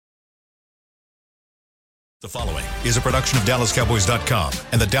The following is a production of DallasCowboys.com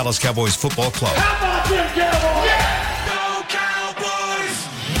and the Dallas Cowboys Football Club. How about them Cowboys? Yeah! Go Cowboys!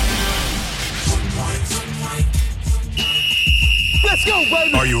 Let's go,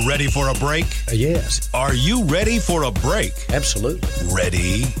 baby! Are you ready for a break? Yes. Are you ready for a break? Absolutely.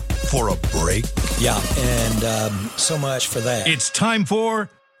 Ready for a break? Yeah, and so much for that. It's time for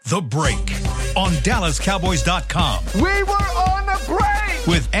The Break on DallasCowboys.com. We were on the break!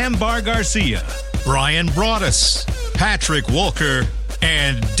 With Ambar Garcia, Brian Broaddus, Patrick Walker,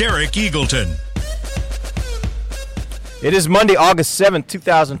 and Derek Eagleton. It is Monday, August 7th,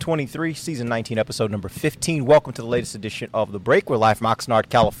 2023, season 19, episode number 15. Welcome to the latest edition of The Break. We're live from Oxnard,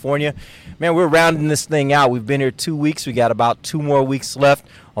 California. Man, we're rounding this thing out. We've been here 2 weeks. We got about 2 more weeks left,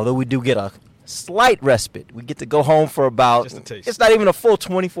 although we do get a slight respite. We get to go home for about, it's not even a full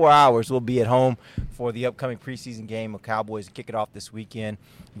 24 hours. We'll be at home for the upcoming preseason game of Cowboys. Kick it off this weekend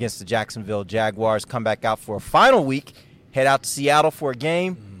against the Jacksonville Jaguars. Come back out for a final week. Head out to Seattle for a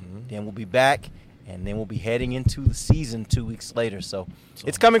game. Then we'll be back. And then we'll be heading into the season 2 weeks later. So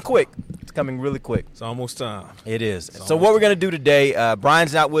it's coming quick. It's coming really quick. It's almost time. It is. So what we're going to do today,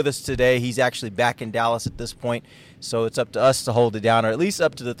 Brian's not with us today. He's actually back in Dallas at this point. So it's up to us to hold it down, or at least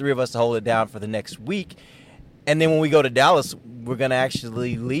up to the three of us to hold it down for the next week. And then when we go to Dallas, we're going to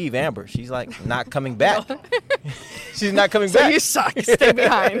actually leave Amber. She's like not coming back. She's not coming back. So you suck. Stay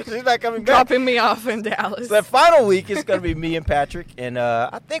behind. She's not coming back. Dropping me off in Dallas. So that final week is going to be me and Patrick. And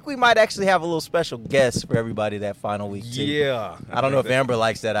I think we might actually have a little special guest for everybody that final week, too. Yeah. I don't know if Amber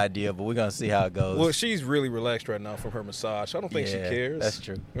likes that idea, but we're going to see how it goes. Well, she's really relaxed right now from her massage. I don't think she cares. That's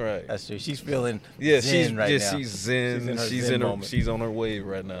true. Right. That's true. She's feeling zen she's right now. She's zen. She's on her wave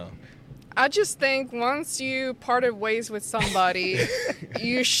right now. I just think once you parted ways with somebody,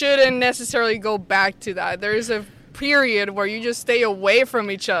 you shouldn't necessarily go back to that. There's a period where you just stay away from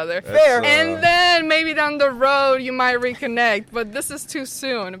each other. Fair. And then maybe down the road you might reconnect, but this is too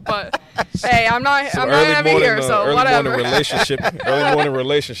soon. But hey, I'm not gonna be here, so whatever. Early morning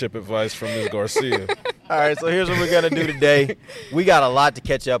relationship advice from Ms. Garcia. All right, so here's what we're going to do today. We got a lot to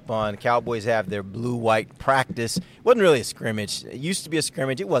catch up on. Cowboys have their blue-white practice. It wasn't really a scrimmage. It used to be a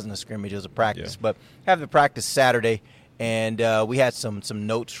scrimmage. It wasn't a scrimmage. It was a practice. But have the practice Saturday, and we had some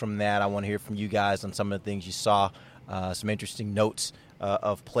notes from that. I want to hear from you guys on some of the things you saw, some interesting notes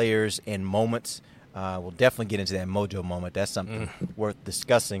of players and moments. We'll definitely get into that mojo moment. That's something worth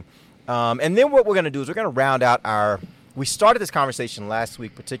discussing. And then what we're going to do is we're going to round out our – we started this conversation last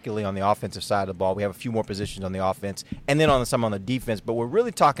week, particularly on the offensive side of the ball. We have a few more positions on the offense and then some on the defense. But we're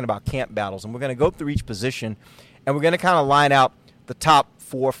really talking about camp battles, and we're going to go through each position, and we're going to kind of line out the top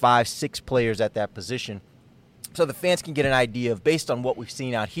 4, 5, 6 players at that position so the fans can get an idea of, based on what we've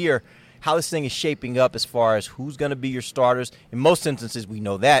seen out here, how this thing is shaping up as far as who's going to be your starters. In most instances, we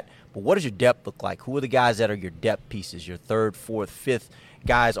know that. But what does your depth look like? Who are the guys that are your depth pieces, your 3rd, 4th, 5th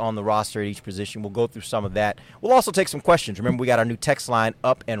guys on the roster at each position? We'll go through some of that. We'll also take some questions. Remember, we got our new text line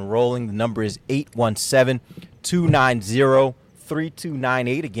up and rolling. The number is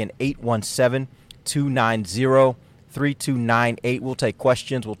 817-290-3298. Again, 817-290-3298. We'll take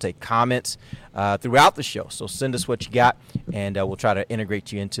questions. We'll take comments throughout the show. So send us what you got, and we'll try to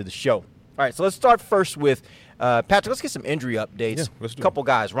integrate you into the show. All right, so let's start first with Patrick. Let's get some injury updates. Yeah, let's do a couple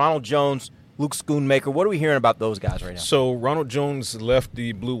guys. Ronald Jones, Luke Schoonmaker. What are we hearing about those guys right now? So Ronald Jones left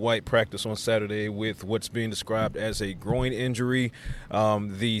the blue-white practice on Saturday with what's being described as a groin injury.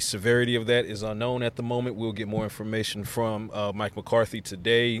 The severity of that is unknown at the moment. We'll get more information from Mike McCarthy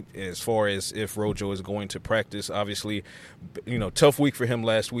today as far as if Rojo is going to practice. Obviously, tough week for him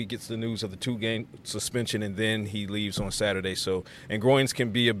last week. Gets the news of the 2-game suspension, and then he leaves on Saturday. And groins can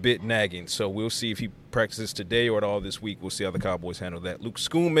be a bit nagging. So we'll see if he practices today or at all this week. We'll see how the Cowboys handle that. Luke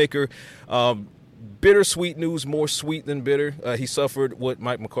Schoonmaker, bittersweet news, more sweet than bitter. He suffered what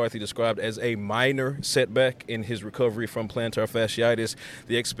Mike McCarthy described as a minor setback in his recovery from plantar fasciitis.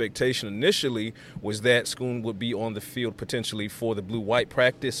 The expectation initially was that Schoon would be on the field potentially for the blue-white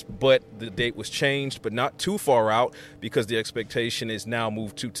practice, but the date was changed, but not too far out because the expectation is now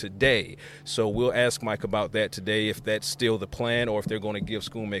moved to today. So we'll ask Mike about that today, if that's still the plan or if they're going to give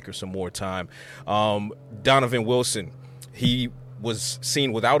Schoonmaker some more time. Donovan Wilson, he was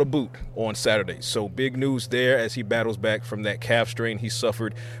seen without a boot on Saturday. So big news there as he battles back from that calf strain he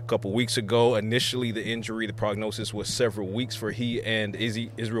suffered a couple weeks ago. Initially, the injury, the prognosis was several weeks for he and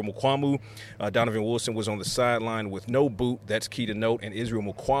Israel Mukuamu. Donovan Wilson was on the sideline with no boot. That's key to note. And Israel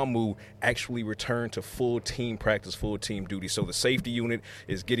Mukuamu actually returned to full team practice, full team duty. So the safety unit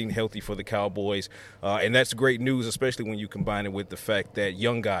is getting healthy for the Cowboys. And that's great news, especially when you combine it with the fact that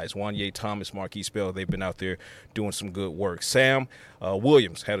young guys, Wanye Thomas, Marquise Bell, they've been out there doing some good work. Sam,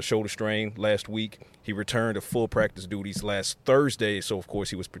 Williams had a shoulder strain last week. He returned to full practice duties last Thursday, so of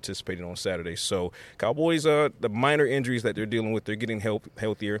course he was participating on Saturday. So Cowboys, the minor injuries that they're dealing with, they're getting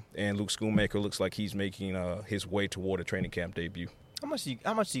healthier, and Luke Schoonmaker looks like he's making his way toward a training camp debut. How much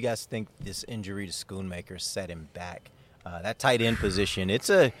do you guys think this injury to Schoonmaker set him back? That tight end position, it's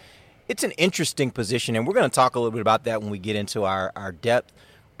an interesting position, and we're going to talk a little bit about that when we get into our depth.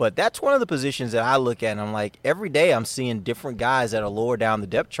 But that's one of the positions that I look at, and I'm like, every day I'm seeing different guys that are lower down the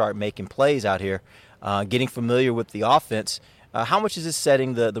depth chart making plays out here, getting familiar with the offense. How much is this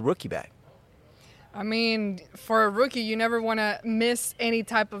setting the rookie back? I mean, for a rookie, you never want to miss any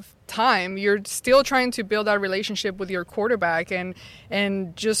type of time. You're still trying to build that relationship with your quarterback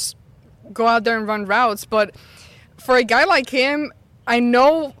and just go out there and run routes. But for a guy like him, I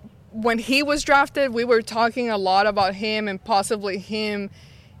know when he was drafted, we were talking a lot about him and possibly him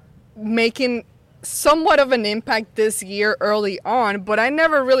making somewhat of an impact this year early on, but I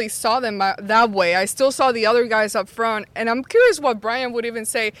never really saw them that way. I still saw the other guys up front, and I'm curious what Brian would even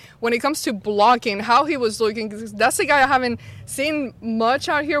say when it comes to blocking, how he was looking, because that's a guy I haven't seen much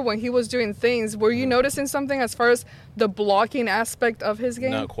out here when he was doing things. Were you noticing something as far as the blocking aspect of his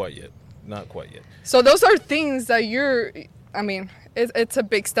game? Not quite yet. So those are things that it's a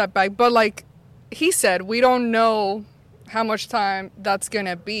big step back, but like he said, we don't know how much time that's going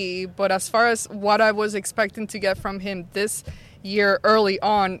to be. But as far as what I was expecting to get from him this year early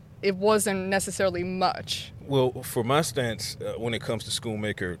on, it wasn't necessarily much. Well, for my stance, when it comes to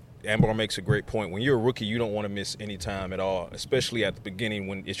Schoonmaker, Amari makes a great point. When you're a rookie, you don't want to miss any time at all, especially at the beginning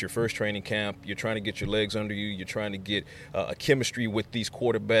when it's your first training camp. You're trying to get your legs under you. You're trying to get a chemistry with these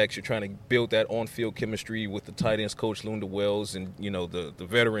quarterbacks. You're trying to build that on-field chemistry with the tight ends coach, Lunda Wells, and, the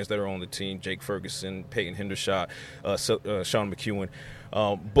veterans that are on the team, Jake Ferguson, Peyton Hendershot, Sean McEwen.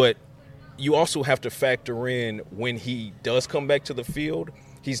 But you also have to factor in when he does come back to the field,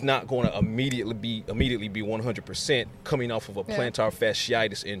 he's not going to immediately be 100% coming off of a plantar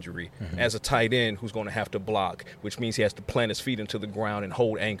fasciitis injury as a tight end who's going to have to block, which means he has to plant his feet into the ground and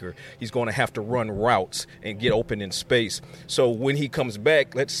hold anchor. He's going to have to run routes and get open in space. So when he comes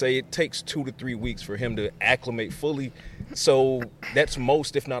back, let's say it takes 2 to 3 weeks for him to acclimate fully. So that's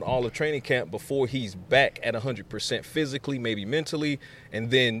most, if not all, of training camp before he's back at 100% physically, maybe mentally, and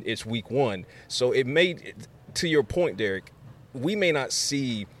then it's week 1. So it made, to your point, Derek, we may not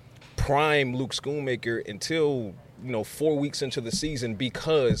see prime Luke Schoonmaker until 4 weeks into the season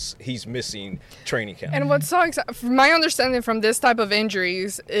because he's missing training camp. And what sucks, from my understanding from this type of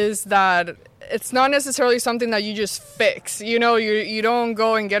injuries, is that it's not necessarily something that you just fix. You don't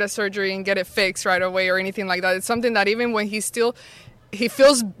go and get a surgery and get it fixed right away or anything like that. It's something that even when he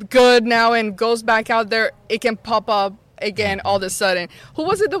feels good now and goes back out there, it can pop up again all of a sudden. Who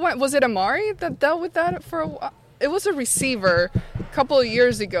was it? Was it Amari that dealt with that for a while? It was a receiver a couple of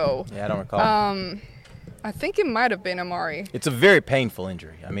years ago. Yeah, I don't recall. I think it might have been Amari. It's a very painful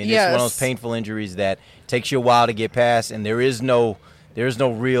injury. I mean, It's one of those painful injuries that takes you a while to get past, and there is no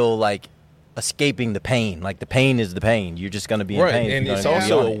real escaping the pain. Like, the pain is the pain. You're just going to be in pain. Right, and it's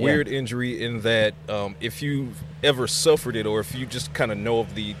also a weird injury in that if you've ever suffered it, or if you just kind of know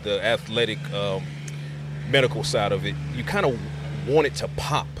of the athletic medical side of it, you kind of want it to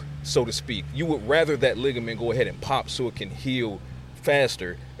pop, so to speak. You would rather that ligament go ahead and pop so it can heal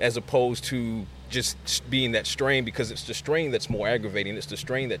faster, as opposed to just being that strain, because it's the strain that's more aggravating. It's the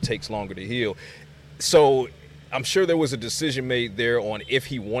strain that takes longer to heal. So I'm sure there was a decision made there on if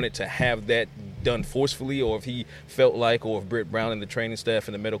he wanted to have that done forcefully, or if he felt like, or if Britt Brown and the training staff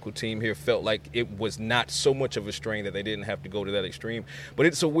and the medical team here felt like it was not so much of a strain that they didn't have to go to that extreme. But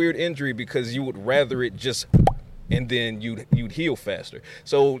it's a weird injury because you would rather it just, and then you'd heal faster.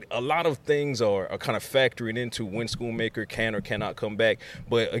 So a lot of things are kind of factoring into when Schoonmaker can or cannot come back.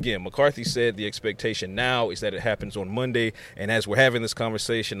 But again, McCarthy said the expectation now is that it happens on Monday. And as we're having this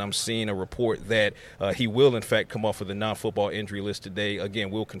conversation, I'm seeing a report that he will, in fact, come off of the non-football injury list today. Again,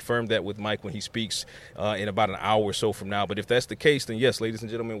 we'll confirm that with Mike when he speaks in about an hour or so from now. But if that's the case, then yes, ladies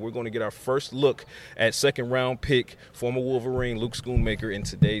and gentlemen, we're going to get our first look at second-round pick, former Wolverine Luke Schoonmaker, in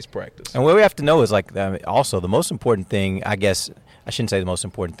today's practice. And what we have to know is, also the most important thing, I guess I shouldn't say the most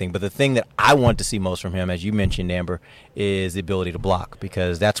important thing, but the thing that I want to see most from him, as you mentioned, Amber, is the ability to block,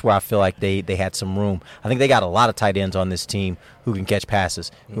 because that's where I feel like they had some room. I think they got a lot of tight ends on this team who can catch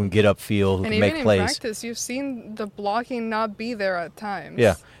passes, who can get upfield, who can make plays. And even in practice, you've seen the blocking not be there at times.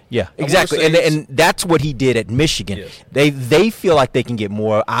 Yeah, exactly. And that's what he did at Michigan. Yes. They feel like they can get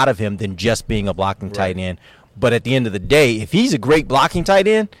more out of him than just being a blocking tight end. But at the end of the day, if he's a great blocking tight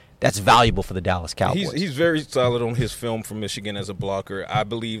end, that's valuable for the Dallas Cowboys. He's very solid on his film from Michigan as a blocker. I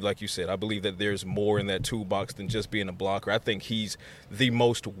believe, like you said, that there's more in that toolbox than just being a blocker. I think he's the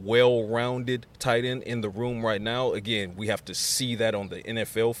most well-rounded tight end in the room right now. Again, we have to see that on the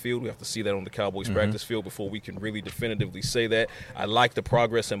NFL field. We have to see that on the Cowboys practice field before we can really definitively say that. I like the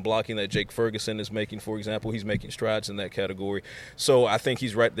progress in blocking that Jake Ferguson is making, for example. He's making strides in that category. So I think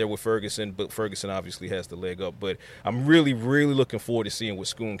he's right there with Ferguson, but Ferguson obviously has the leg up. But I'm really, really looking forward to seeing what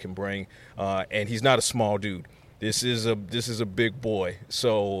Schoon can bring. And he's not a small dude. This is a big boy.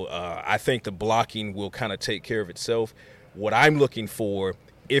 So I think the blocking will kind of take care of itself. What I'm looking for,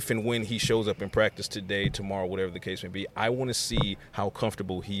 if and when he shows up in practice today, tomorrow, whatever the case may be, I want to see how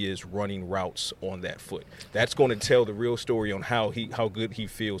comfortable he is running routes on that foot. That's going to tell the real story on how good he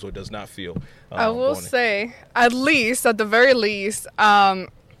feels or does not feel. I will say, at the very least,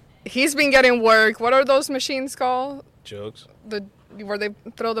 he's been getting work. What are those machines called? Jugs. Where they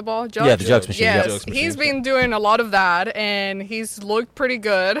throw the ball? Jugs? Yeah, the jugs machine. Yes, Jugs he's been doing a lot of that, and he's looked pretty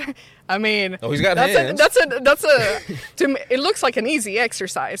good. I mean, he's got hands. To me, it looks like an easy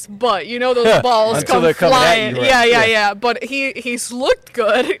exercise, but those balls come flying. Right? Yeah. But he's looked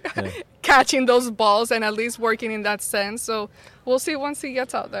good catching those balls and at least working in that sense. So we'll see once he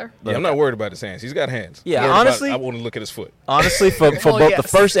gets out there. Yeah, I'm not worried about his hands. He's got hands. Yeah, honestly, I want to look at his foot. Honestly, for both the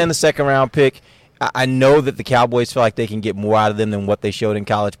first and the second round pick, I know that the Cowboys feel like they can get more out of them than what they showed in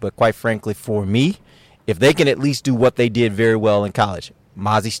college, but quite frankly, for me, if they can at least do what they did very well in college,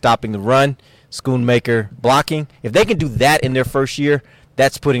 Mozzie stopping the run, Schoonmaker blocking, if they can do that in their first year,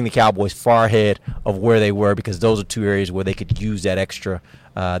 that's putting the Cowboys far ahead of where they were, because those are two areas where they could use that extra,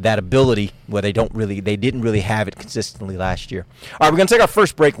 that ability where they didn't really have it consistently last year. All right, we're going to take our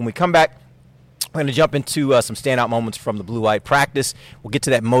first break. When we come back, we're going to jump into some standout moments from the blue-white practice. We'll get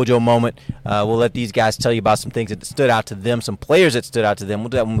to that mojo moment. We'll let these guys tell you about some things that stood out to them, some players that stood out to them. We'll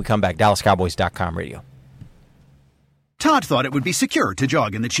do that when we come back. DallasCowboys.com radio. Todd thought it would be secure to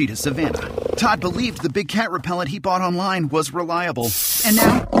jog in the cheetah savanna. Todd believed the big cat repellent he bought online was reliable. And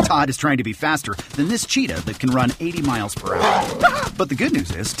now, Todd is trying to be faster than this cheetah that can run 80 miles per hour. But the good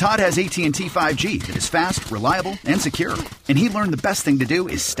news is, Todd has AT&T 5G that is fast, reliable, and secure. And he learned the best thing to do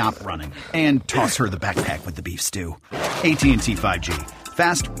is stop running and toss her the backpack with the beef stew. AT&T 5G.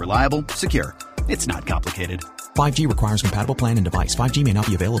 Fast, reliable, secure. It's not complicated. 5G requires compatible plan and device. 5G may not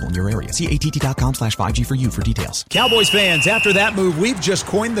be available in your area. See att.com/5G for you for details. Cowboys fans, after that move, we've just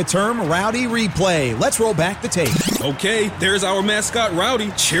coined the term Rowdy Replay. Let's roll back the tape. Okay, there's our mascot Rowdy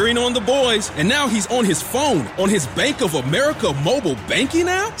cheering on the boys. And now he's on his phone, on his Bank of America mobile banking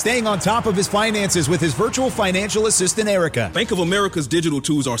app? Staying on top of his finances with his virtual financial assistant, Erica. Bank of America's digital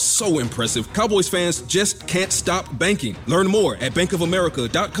tools are so impressive. Cowboys fans just can't stop banking. Learn more at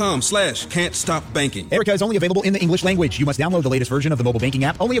bankofamerica.com/can't-stop-banking. Erica is only available in the English language. You must download the latest version of the mobile banking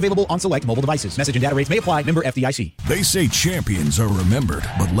app, only available on select mobile devices. Message and data rates may apply. Member FDIC. They say champions are remembered,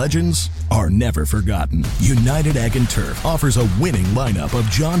 but legends are never forgotten. United Ag and Turf offers a winning lineup of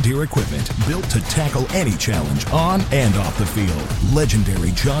John Deere equipment built to tackle any challenge on and off the field. Legendary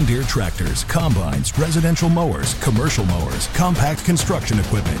John Deere tractors, combines, residential mowers, commercial mowers, compact construction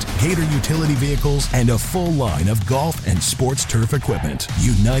equipment, Gator utility vehicles, and a full line of golf and sports turf equipment.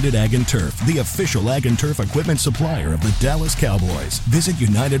 United Ag and Turf, the official Ag and Turf equipment supplier of the Dallas Cowboys. Visit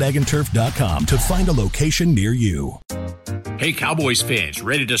UnitedAgAndTurf.com to find a location near you. Hey Cowboys fans,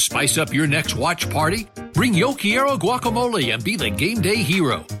 ready to spice up your next watch party? Bring Yo Quiero guacamole and be the game day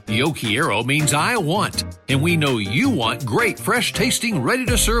hero. Yo Quiero means I want, and we know you want great, fresh tasting, ready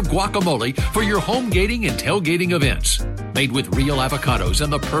to serve guacamole for your home gating and tailgating events. Made with real avocados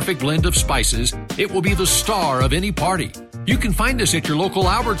and the perfect blend of spices, it will be the star of any party. You can find us at your local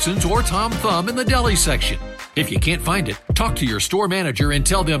Albertsons or Tom Thumb in the deli section. If you can't find it, talk to your store manager and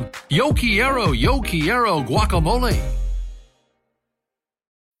tell them, Yo Quiero guacamole.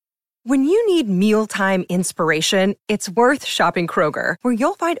 When you need mealtime inspiration, it's worth shopping Kroger, where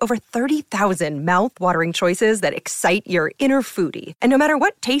you'll find over 30,000 mouth-watering choices that excite your inner foodie. And no matter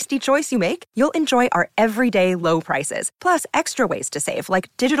what tasty choice you make, you'll enjoy our everyday low prices, plus extra ways to save,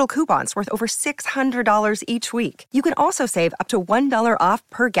 like digital coupons worth over $600 each week. You can also save up to $1 off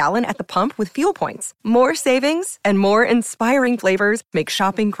per gallon at the pump with fuel points. More savings and more inspiring flavors make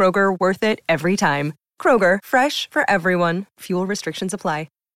shopping Kroger worth it every time. Kroger, fresh for everyone. Fuel restrictions apply.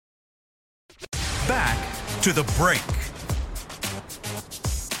 Back to the break.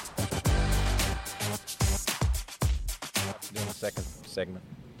 Doing the second segment.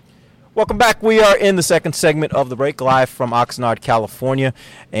 Welcome back. We are in the second segment of the break, live from Oxnard, California,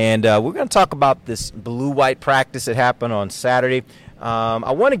 and we're going to talk about this blue-white practice that happened on Saturday.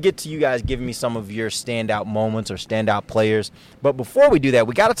 I want to get to you guys giving me some of your standout moments or standout players. But before we do that,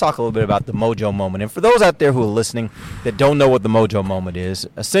 we got to talk a little bit about the mojo moment. And for those out there who are listening that don't know what the mojo moment is,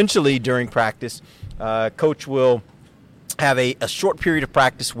 essentially during practice, coach will have a short period of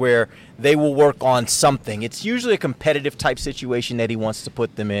practice where they will work on something. It's usually a competitive type situation that he wants to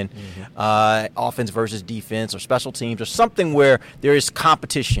put them in, offense versus defense or special teams or something where there is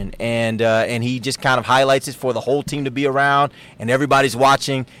competition, and he just kind of highlights it for the whole team to be around and everybody's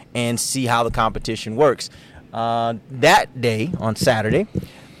watching and see how the competition works. That day on Saturday,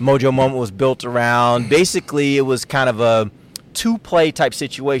 Mojo Moment was built around, basically it was kind of a two-play type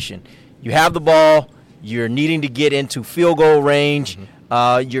situation. You have the ball, you're needing to get into field goal range.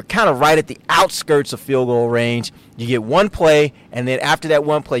 You're kind of right at the outskirts of field goal range. You get one play, and then after that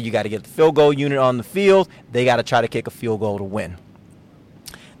one play, you got to get the field goal unit on the field. They got to try to kick a field goal to win.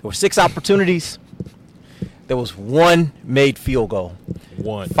 There were 6 opportunities. There was 1 made field goal.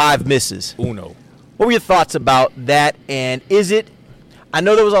 1. 5 misses. Uno. What were your thoughts about that? And is it – I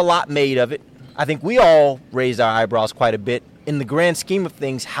know there was a lot made of it. I think we all raised our eyebrows quite a bit. In the grand scheme of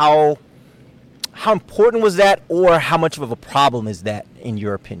things, how important was that, or how much of a problem is that, in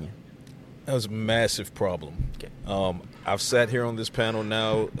your opinion? That was a massive problem. Okay. I've sat here on this panel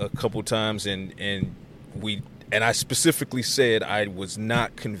now a couple times, and I specifically said I was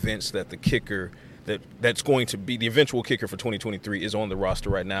not convinced that the kicker that's going to be the eventual kicker for 2023 is on the roster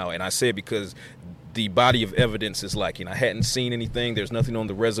right now. And I say it because the body of evidence is lacking. I hadn't seen anything. There's nothing on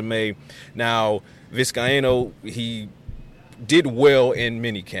the resume. Now, Vizcaino, he did well in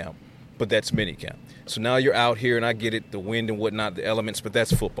minicamp. But that's minicamp. So now you're out here, and I get it, the wind and whatnot, the elements, but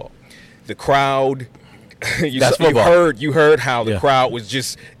that's football. The crowd, you heard how the crowd was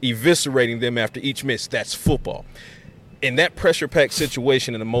just eviscerating them after each miss. That's football. In that pressure-packed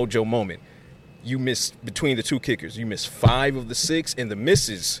situation in a mojo moment, you missed between the 2 kickers. You missed 5 of the 6, and the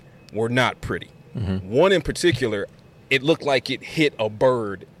misses were not pretty. One in particular, it looked like it hit a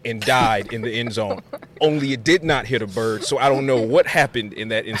bird and died in the end zone. Only it did not hit a bird, so I don't know what happened in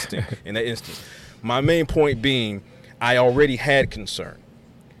that instance. My main point being, I already had concern,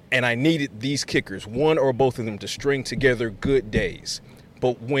 and I needed these kickers, one or both of them, to string together good days.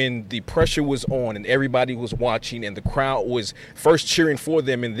 But when the pressure was on and everybody was watching and the crowd was first cheering for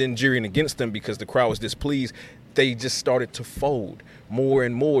them and then cheering against them because the crowd was displeased, they just started to fold more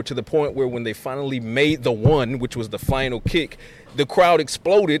and more, to the point where when they finally made the one, which was the final kick, the crowd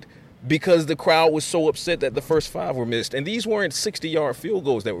exploded because the crowd was so upset that the first 5 were missed. And these weren't 60-yard field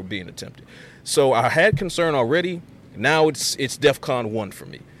goals that were being attempted. So I had concern already. Now it's DEFCON 1 for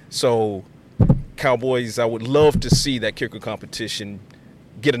me. So Cowboys, I would love to see that kicker competition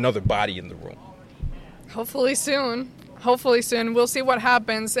get another body in the room. Hopefully soon. We'll see what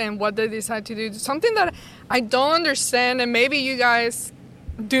happens and what they decide to do. Something that I don't understand, and maybe you guys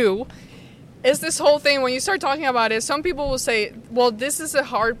do, is this whole thing. When you start talking about it, some people will say, well, this is a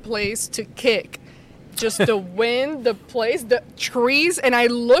hard place to kick. Just the wind, the place, the trees. And I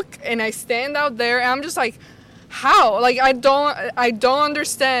look and I stand out there and I'm just like, how? Like, I don't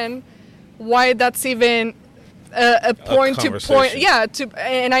understand why that's even a point to point. Yeah,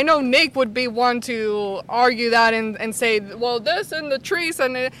 and I know Nick would be one to argue that and say, well, this and the trees,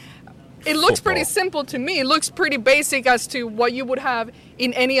 and it looks pretty simple to me. It looks pretty basic as to what you would have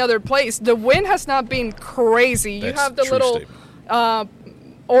in any other place. The wind has not been crazy. You have the little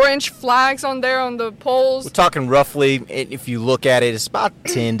orange flags on there on the poles. We're talking roughly, if you look at it, it's about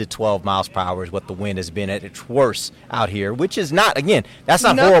 10 to 12 miles per hour is what the wind has been at its worst out here, which is not, again, that's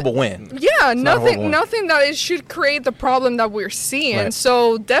not horrible wind. Yeah, nothing that it should create the problem that we're seeing. Right.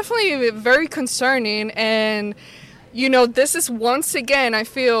 So definitely very concerning. And, this is once again, I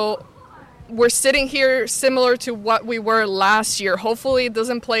feel we're sitting here similar to what we were last year. Hopefully it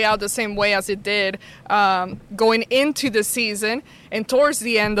doesn't play out the same way as it did going into the season and towards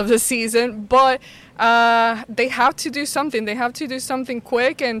the end of the season. But they have to do something. They have to do something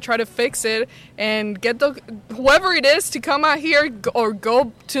quick and try to fix it and get whoever it is to come out here or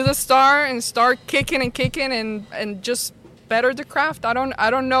go to the Star and start kicking and just better the craft. I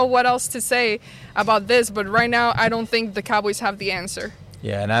don't know what else to say about this, but right now I don't think the Cowboys have the answer.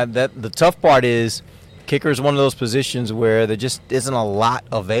 Yeah, and the tough part is kicker is one of those positions where there just isn't a lot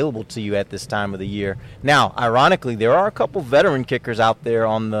available to you at this time of the year. Now, ironically, there are a couple veteran kickers out there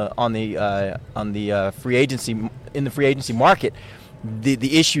on the free agency market.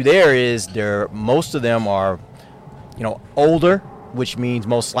 The issue there is most of them are, older, which means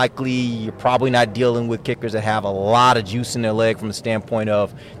most likely you're probably not dealing with kickers that have a lot of juice in their leg from the standpoint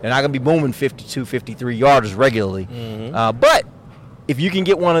of they're not going to be booming 52, 53 yarders regularly. But if you can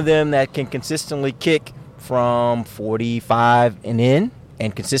get one of them that can consistently kick from 45 and in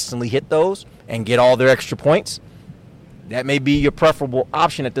and consistently hit those and get all their extra points, that may be your preferable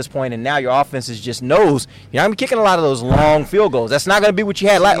option at this point. And now your offense just knows you're not going to be kicking a lot of those long field goals. That's not going to be what you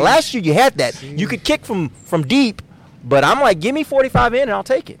had. Last year you had that. You could kick from deep, but I'm like, give me 45 in and I'll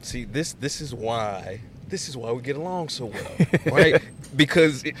take it. See, this is why we get along so well, right?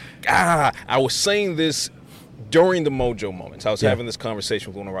 Because I was saying this during the mojo moments. I was having this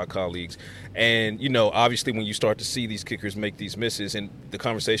conversation with one of our colleagues, and obviously when you start to see these kickers make these misses, and the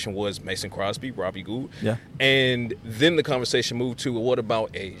conversation was Mason Crosby, Robbie Gould, and then the conversation moved to, well, what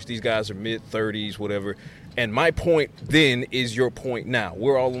about age? These guys are mid-30s, whatever. And my point then is your point now.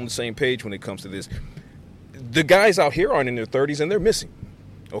 We're all on the same page when it comes to this. The guys out here aren't in their 30s and they're missing.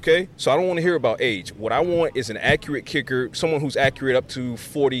 Okay? So I don't want to hear about age. What I want is an accurate kicker, someone who's accurate up to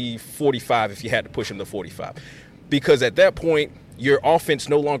 40, 45 if you had to push him to 45. Because at that point, your offense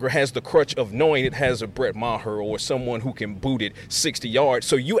no longer has the crutch of knowing it has a Brett Maher or someone who can boot it 60 yards.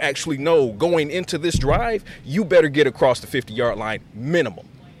 So you actually know going into this drive, you better get across the 50-yard line minimum.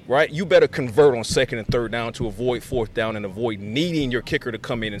 Right? You better convert on second and third down to avoid fourth down and avoid needing your kicker to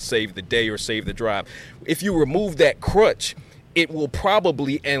come in and save the day or save the drive. If you remove that crutch, it will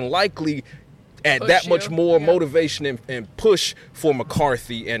probably and likely add that much more motivation and push for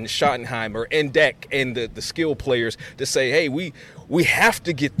McCarthy and Schottenheimer and Dak and the skill players to say, hey, we have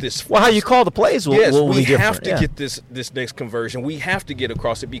to get this. Well, how you call the plays will we be different. have to get this next conversion. We have to get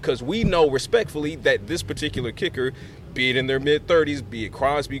across it because we know respectfully that this particular kicker, be it in their mid-30s, be it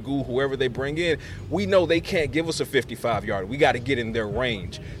Crosby, Gould, whoever they bring in, we know they can't give us a 55-yarder. We got to get in their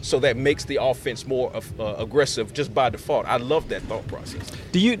range. So that makes the offense more aggressive just by default. I love that thought process.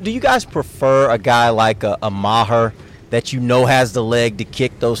 Do you guys prefer a guy like a Maher that has the leg to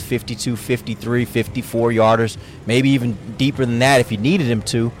kick those 52, 53, 54-yarders, maybe even deeper than that if you needed him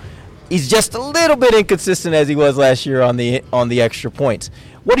to? He's just a little bit inconsistent as he was last year on the extra points.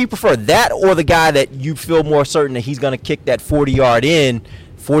 What do you prefer, that or the guy that you feel more certain that he's going to kick that 40-yard in,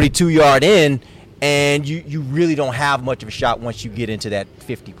 42-yard in, and you really don't have much of a shot once you get into that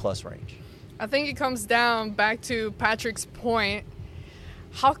 50-plus range? I think it comes down back to Patrick's point.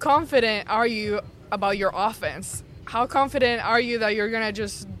 How confident are you about your offense? How confident are you that you're going to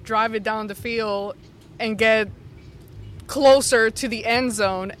just drive it down the field and get closer to the end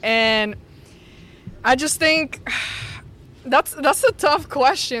zone? And I just think that's a tough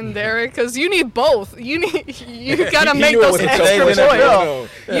question, Derek, because you need both. You gotta make those extra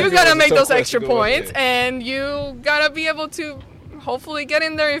points. You gotta make those extra points, and you gotta be able to hopefully get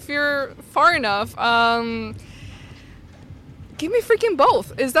in there if you're far enough. Give me freaking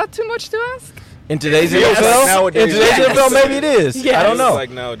both. Is that too much to ask? In today's NFL, maybe it is. Yes. I don't know. Like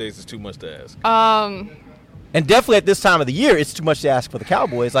nowadays, it's too much to ask. And definitely at this time of the year, it's too much to ask for the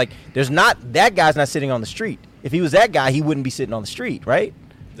Cowboys. Like, that guy's not sitting on the street. If he was that guy, he wouldn't be sitting on the street, right?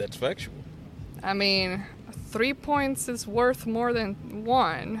 That's factual. I mean, 3 points is worth more than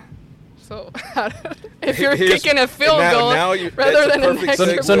one. So if you're kicking a field goal rather than an extra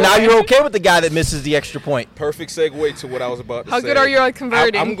point. So now you're okay with the guy that misses the extra point. Perfect segue to what I was about to say. How good are you at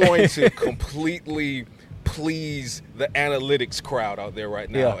converting? I'm going to completely please the analytics crowd out there right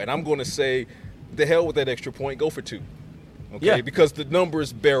now. And I'm going to say, the hell with that extra point, go for 2. Okay? Yeah. Because the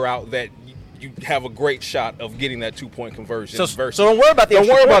numbers bear out that you have a great shot of getting that 2-point conversion. So don't worry about the extra point.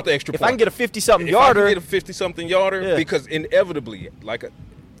 Don't worry about the extra point. If I can get a 50-something yarder. If I can get a 50-something yarder, because inevitably,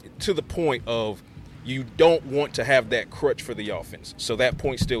 to the point of you don't want to have that crutch for the offense. So that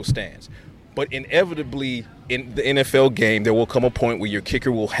point still stands. But inevitably, in the NFL game, there will come a point where your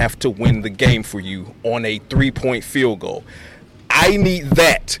kicker will have to win the game for you on a 3-point field goal. I need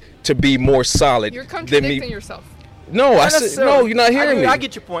that to be more solid. You're contradicting yourself. No, I said no. You're not hearing me. I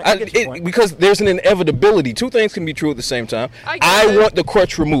get your point. Because there's an inevitability. Two things can be true at the same time. I want the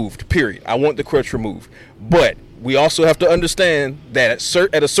crutch removed. Period. I want the crutch removed. But we also have to understand that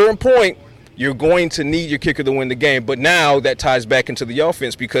at a certain point, you're going to need your kicker to win the game. But now that ties back into the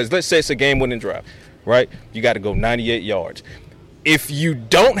offense because let's say it's a game-winning drive, right? You got to go 98 yards. If you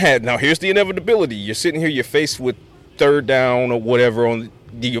don't have – now here's the inevitability. You're sitting here, you're faced with third down or whatever on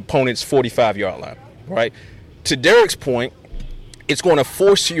the opponent's 45-yard line, right? To Derek's point, it's going to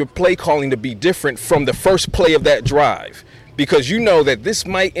force your play calling to be different from the first play of that drive because you know that this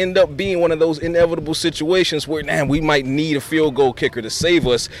might end up being one of those inevitable situations where, we might need a field goal kicker to save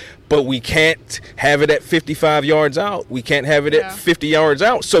us, but we can't have it at 55 yards out. We can't have it at 50 yards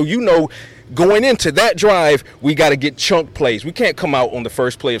out. So you know going into that drive, we got to get chunk plays. We can't come out on the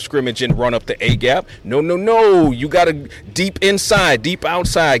first play of scrimmage and run up the A gap. No. You got to deep inside, deep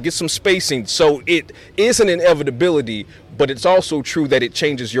outside, get some spacing. So it is an inevitability, but it's also true that it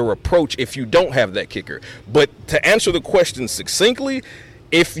changes your approach if you don't have that kicker. But to answer the question succinctly,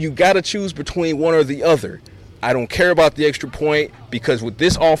 if you got to choose between one or the other, I don't care about the extra point, because with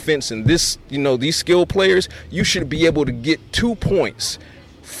this offense and this, these skilled players, you should be able to get 2 points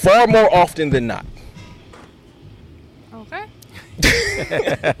far more often than not. Okay.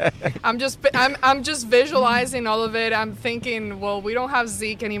 I'm just visualizing all of it. I'm thinking, well, we don't have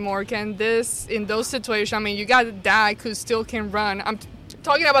Zeke anymore. Can this, in those situations, I mean, you got Dak who still can run. I'm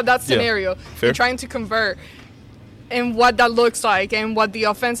talking about that scenario. You're trying to convert. And what that looks like and what the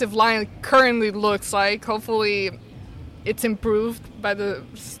offensive line currently looks like. Hopefully it's improved by the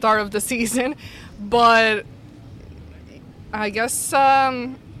start of the season. But I guess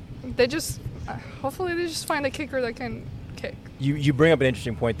hopefully they just find a kicker that can kick. You bring up an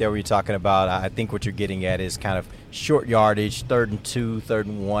interesting point there where you're talking about, I think what you're getting at is kind of short yardage, 3rd and 2, 3rd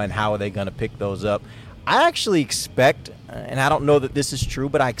and 1. How are they going to pick those up? I actually expect, and I don't know that this is true,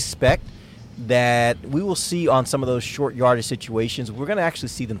 but I expect that we will see on some of those short yardage situations, we're going to actually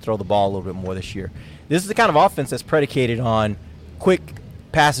see them throw the ball a little bit more this year. This is the kind of offense that's predicated on quick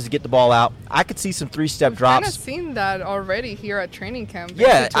passes to get the ball out. I could see some 3-step drops. I've kind of seen that already here at training camp.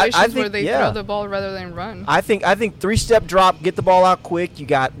 Yeah, situations I think, where they throw the ball rather than run. I think 3-step drop, get the ball out quick. You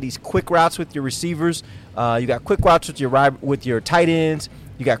got these quick routes with your receivers. You got quick routes with your tight ends.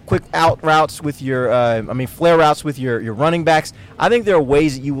 You got quick out routes with your, flare routes with your running backs. I think there are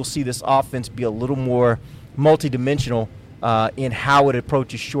ways that you will see this offense be a little more multidimensional in how it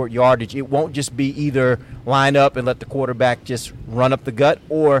approaches short yardage. It won't just be either line up and let the quarterback just run up the gut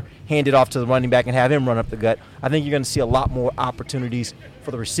or hand it off to the running back and have him run up the gut. I think you're going to see a lot more opportunities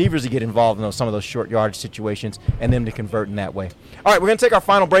for the receivers to get involved in some of those short yardage situations and them to convert in that way. All right, we're going to take our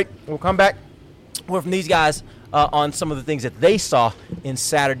final break. We'll come back. We're from these guys on some of the things that they saw in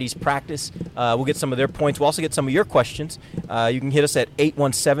Saturday's practice. We'll get some of their points. We'll also get some of your questions. You can hit us at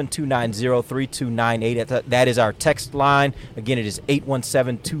 817-290-3298. That is our text line. Again, it is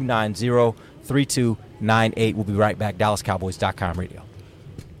 817-290-3298. We'll be right back. DallasCowboys.com radio.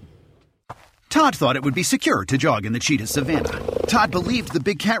 Todd thought it would be secure to jog in the cheetah savanna. Todd believed the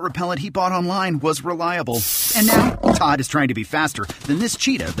big cat repellent he bought online was reliable. And now, Todd is trying to be faster than this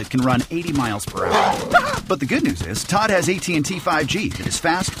cheetah that can run 80 miles per hour. But the good news is, Todd has AT&T 5G that is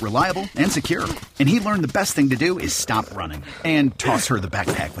fast, reliable, and secure. And he learned the best thing to do is stop running and toss her the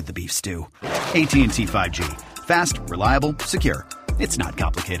backpack with the beef stew. AT&T 5G. Fast, reliable, secure. It's not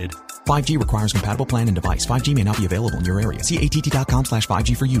complicated. 5G requires compatible plan and device. 5G may not be available in your area. See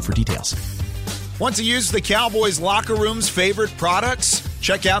att.com/5G for you for details. Want to use the Cowboys locker room's favorite products?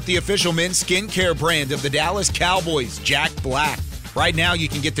 Check out the official men's skincare brand of the Dallas Cowboys, Jack Black. Right now, you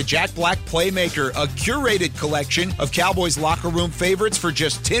can get the Jack Black Playmaker, a curated collection of Cowboys locker room favorites for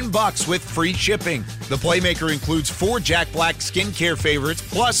just $10 with free shipping. The Playmaker includes 4 Jack Black skincare favorites,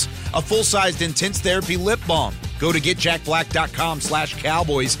 plus a full-sized intense therapy lip balm. Go to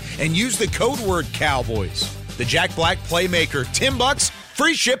getjackblack.com/Cowboys and use the code word Cowboys. The Jack Black Playmaker, $10,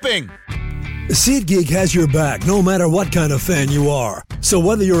 free shipping. SeatGeek has your back no matter what kind of fan you are. So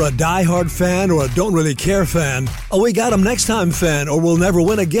whether you're a diehard fan or a don't really care fan, a we got 'em next time fan or we'll never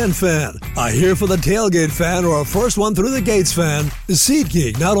win again fan, a here for the tailgate fan or a first one through the gates fan,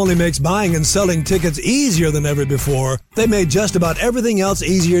 SeatGeek not only makes buying and selling tickets easier than ever before, they made just about everything else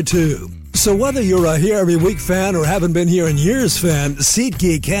easier too. So whether you're a here every week fan or haven't been here in years fan,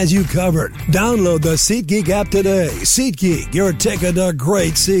 SeatGeek has you covered. Download the SeatGeek app today. SeatGeek, your ticket to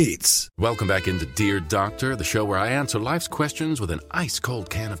great seats. Welcome back into Dear Doctor, the show where I answer life's questions with an ice-cold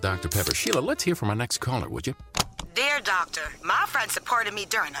can of Dr. Pepper. Sheila, let's hear from our next caller, would you? Dear Doctor, my friend supported me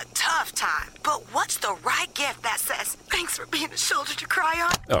during a tough time, but what's the right gift that says, thanks for being a shoulder to cry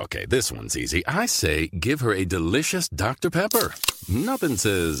on? Okay, this one's easy. I say give her a delicious Dr. Pepper. Nothing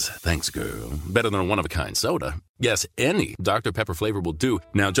says, thanks, girl, better than a one-of-a-kind soda. Yes, any Dr. Pepper flavor will do.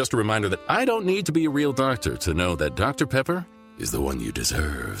 Now, just a reminder that I don't need to be a real doctor to know that Dr. Pepper is the one you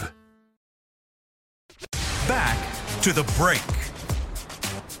deserve. Back to the break.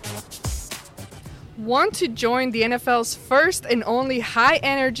 Want to join the NFL's first and only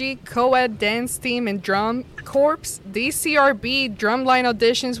high-energy co-ed dance team and drum corps? These CRB drumline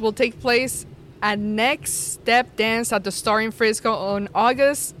auditions will take place at Next Step Dance at the Star in Frisco on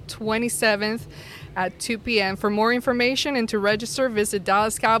August 27th at 2 p.m. For more information and to register, visit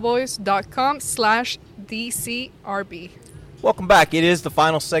DallasCowboys.com/DCRB. Welcome back. It is the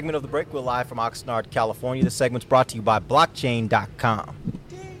final segment of the break. We're live from Oxnard, California. This segment's brought to you by Blockchain.com.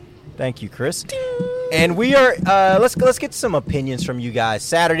 Thank you, Chris. And we are let's get some opinions from you guys.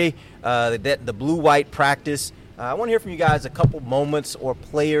 Saturday, the blue-white practice. I want to hear from you guys a couple moments or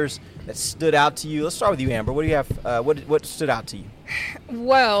players that stood out to you. Let's start with you, Amber. What do you have? What stood out to you?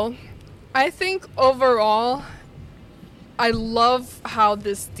 Well, I think overall, I love how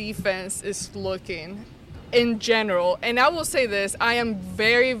this defense is looking in general. And I will say this, I am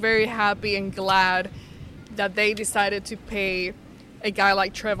very, very happy and glad that they decided to pay a guy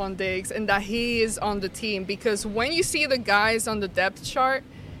like Trevon Diggs and that he is on the team, because when you see the guys on the depth chart,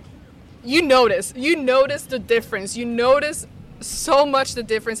 you notice the difference. You notice so much the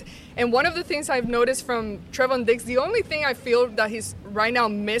difference. And one of the things I've noticed from Trevon Diggs, the only thing I feel that he's right now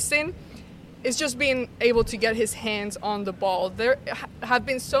missing is just being able to get his hands on the ball. There have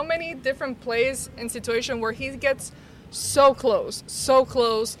been so many different plays and situations where he gets so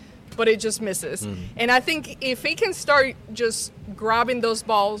close, but it just misses. Mm-hmm. And I think if he can start just grabbing those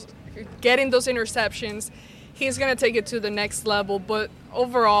balls, getting those interceptions, he's going to take it to the next level. But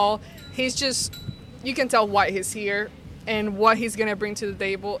overall, he's just, you can tell why he's here and what he's going to bring to the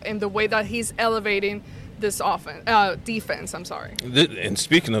table and the way that he's elevating this defense. I'm sorry. And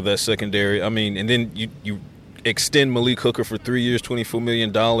speaking of that secondary, I mean, and then you extend Malik Hooker for 3 years, $24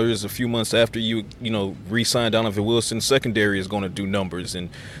 million. A few months after you re-sign Donovan Wilson, secondary is going to do numbers. And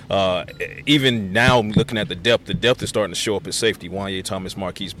even now, looking at the depth is starting to show up at safety. Wanye Thomas,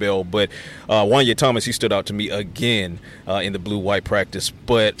 Marquise Bell, but Wanye Thomas, he stood out to me again in the blue-white practice.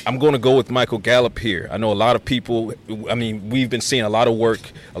 But I'm going to go with Michael Gallup here. I know a lot of people. I mean, we've been seeing a lot of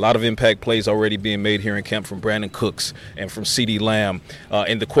work, a lot of impact plays already being made here in camp from Brandon Cooks and from CeeDee Lamb.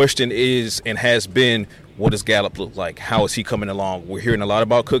 And the question is and has been, what does Gallup look like? How is he coming along? We're hearing a lot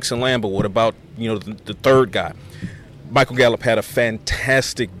about Cooks and Lamb, but what about the third guy? Michael Gallup had a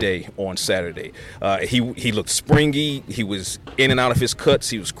fantastic day on Saturday. He looked springy. He was in and out of his cuts.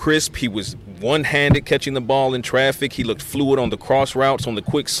 He was crisp. He was one-handed catching the ball in traffic. He looked fluid on the cross routes, on the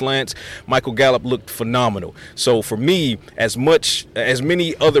quick slants. Michael Gallup looked phenomenal. So for me, as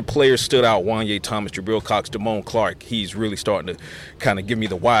many other players stood out, Wanye Thomas, Jabril Cox, Damone Clark, he's really starting to kind of give me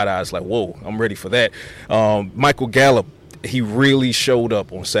the wide eyes like, whoa, I'm ready for that. Michael Gallup, he really showed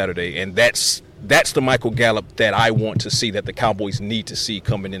up on Saturday, and that's the Michael Gallup that I want to see, that the Cowboys need to see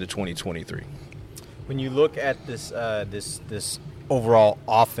coming into 2023. When you look at this overall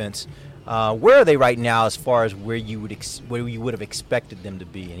offense, where are they right now as far as where you would have expected them to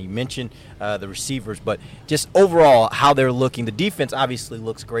be? And you mentioned the receivers, but just overall how they're looking. The defense obviously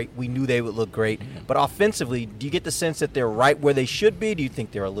looks great. We knew they would look great. But offensively, do you get the sense that they're right where they should be? Do you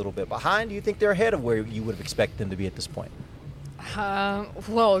think they're a little bit behind? Do you think they're ahead of where you would have expected them to be at this point?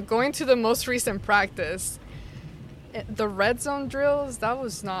 Well, going to the most recent practice, the red zone drills, that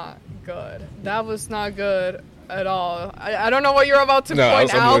was not good. That was not good at all. I don't know what you're about to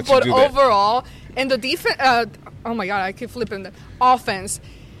point out, but overall, and the defense, oh my God, I keep flipping the offense.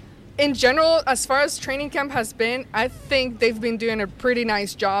 In general, as far as training camp has been, I think they've been doing a pretty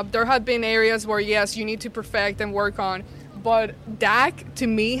nice job. There have been areas where, yes, you need to perfect and work on, but Dak, to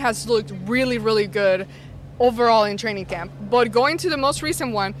me, has looked really, really good overall in training camp. But going to the most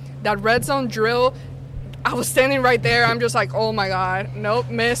recent one, that red zone drill, I was standing right there. I'm just like, oh my God, nope,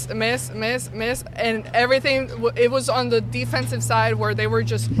 miss. And everything, it was on the defensive side where they were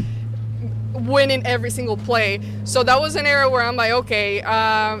just winning every single play. So that was an area where I'm like, okay,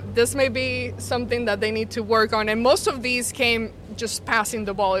 this may be something that they need to work on. And most of these came just passing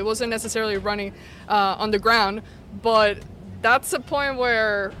the ball. It wasn't necessarily running on the ground. But that's a point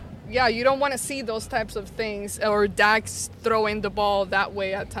where, yeah, you don't want to see those types of things or Dak's throwing the ball that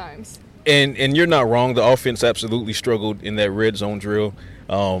way at times. And you're not wrong. The offense absolutely struggled in that red zone drill.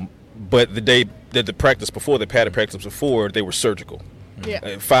 But the day that the padded practice before, they were surgical.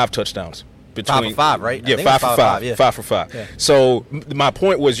 Yeah. 5 touchdowns. 5 for 5, right? Yeah, 5 for 5. Yeah. 5 for 5. Yeah. So my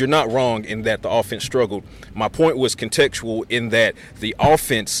point was, you're not wrong in that the offense struggled. My point was contextual in that the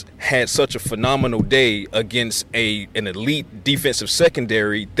offense had such a phenomenal day against an elite defensive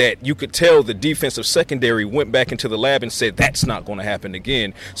secondary that you could tell the defensive secondary went back into the lab and said, that's not going to happen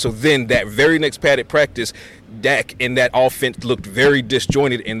again. So then that very next padded practice, Dak and that offense looked very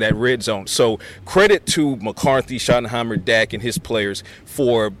disjointed in that red zone. So credit to McCarthy, Schottenheimer, Dak, and his players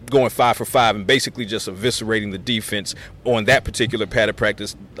for going 5 for 5 and basically just eviscerating the defense on that particular padded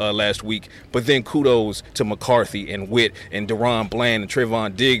practice last week. But then kudos to McCarthy and Witt and Deron Bland and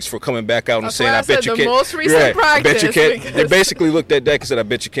Trevon Diggs for coming back out and saying, I bet you can't. Most recent practice, I bet you can't. They basically looked at Dak and said, I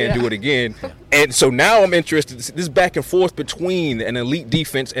bet you can't do it again. And so now I'm interested. This back and forth between an elite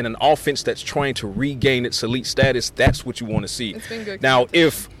defense and an offense that's trying to regain its elite status, that's what you want to see. It's been good. Now,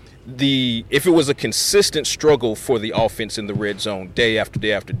 if if it was a consistent struggle for the offense in the red zone day after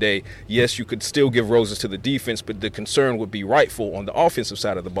day after day, yes, you could still give roses to the defense, but the concern would be rightful on the offensive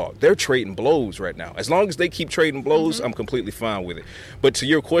side of the ball. They're trading blows right now. As long as they keep trading blows, I'm completely fine with it. But to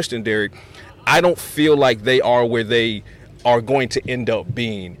your question, Derek, I don't feel like they are where they are going to end up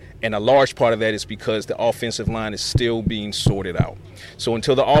being. And a large part of that is because the offensive line is still being sorted out. So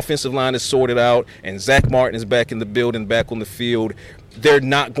until the offensive line is sorted out and Zach Martin is back in the building, back on the field, they're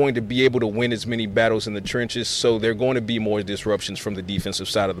not going to be able to win as many battles in the trenches. So there are going to be more disruptions from the defensive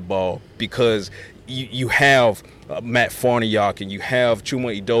side of the ball because you have Matt Farniok and you have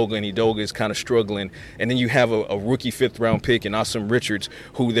Chuma Edoga, and Edoga is kind of struggling. And then you have a rookie fifth-round pick in Asim Richards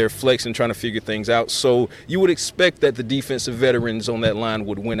who they're flexing, trying to figure things out. So you would expect that the defensive veterans on that line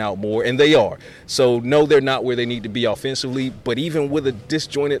would win out more, and they are. So, no, they're not where they need to be offensively, but even with a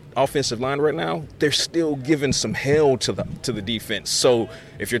disjointed offensive line right now, they're still giving some hell to the defense. So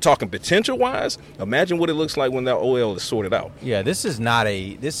if you're talking potential-wise, imagine what it looks like when that OL is sorted out. Yeah,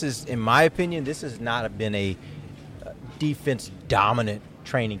 in my opinion, this has not been a defense-dominant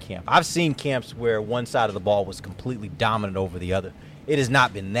training camp. I've seen camps where one side of the ball was completely dominant over the other. It has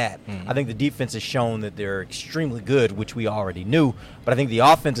not been that. I think the defense has shown that they're extremely good, which we already knew. But I think the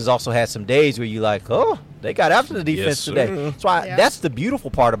offense has also had some days where you're like, oh, they got after the defense today. So that's the beautiful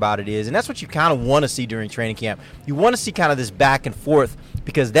part about it is, and that's what you kind of want to see during training camp. You want to see kind of this back and forth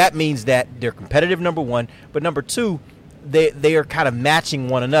because that means that they're competitive, number one. But number two, they are kind of matching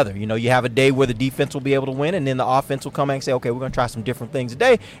one another. You know, you have a day where the defense will be able to win, and then the offense will come in and say, okay, we're going to try some different things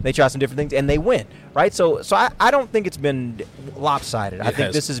today. And they try some different things, and they win, right? So I don't think it's been lopsided. I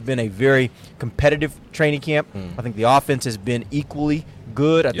think this has been a very competitive training camp. I think the offense has been equally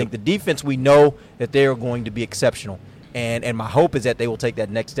good. I think the defense, we know that they are going to be exceptional. And my hope is that they will take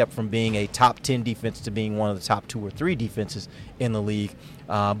that next step from being a top 10 defense to being one of the top 2 or 3 defenses in the league.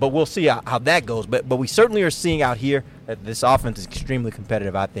 But we'll see how that goes. But we certainly are seeing out here that this offense is extremely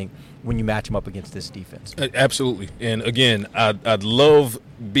competitive, I think, when you match them up against this defense. Absolutely. And, again, I'd love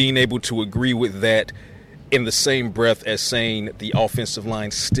being able to agree with that in the same breath as saying the offensive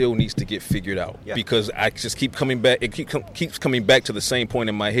line still needs to get figured out. Because I just keep coming back. It keeps coming back to the same point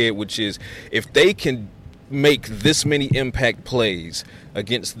in my head, which is if they can make this many impact plays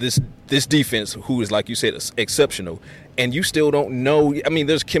against this defense, who is, like you said, exceptional, and you still don't know. I mean,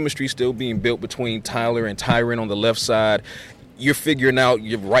 there's chemistry still being built between Tyler and Tyron on the left side. You're figuring out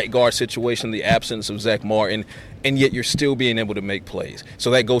your right guard situation, the absence of Zach Martin, and yet you're still being able to make plays.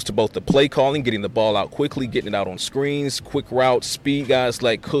 So that goes to both the play calling, getting the ball out quickly, getting it out on screens, quick routes, speed guys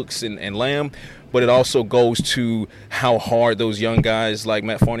like Cooks and Lamb, but it also goes to how hard those young guys like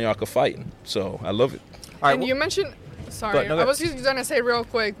Matt Farniok are fighting. So I love it. And you mentioned, I was just going to say real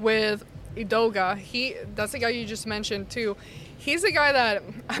quick with Edoga, that's the guy you just mentioned too. He's a guy that,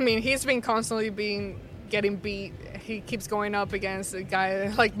 I mean, he's been constantly getting beat. He keeps going up against a guy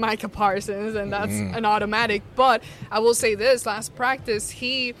like Micah Parsons, and that's an automatic. But I will say this, last practice,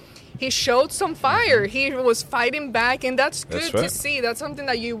 he showed some fire. He was fighting back, and that's good to see. That's something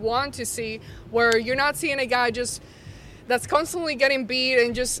that you want to see, where you're not seeing a guy just that's constantly getting beat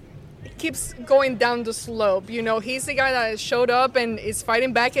and just keeps going down the slope. You know, he's the guy that showed up and is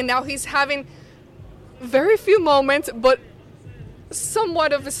fighting back, and now he's having very few moments, but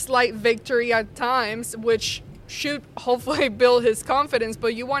somewhat of a slight victory at times, which should hopefully build his confidence.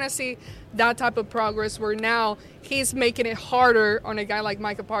 But you want to see that type of progress where now he's making it harder on a guy like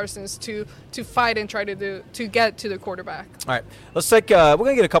Micah Parsons to fight and try to get to the quarterback. All right, let's take. We're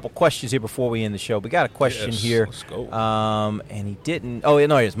gonna get a couple questions here before we end the show. We got a question here. Let's go. And he didn't. Oh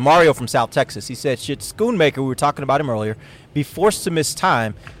no, it's Mario from South Texas. He said, "Should Schoonmaker, we were talking about him earlier, be forced to miss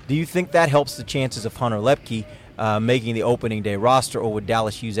time? Do you think that helps the chances of Hunter Lepke making the opening day roster, or would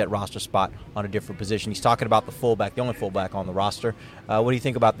Dallas use that roster spot on a different position?" He's talking about the fullback, the only fullback on the roster. What do you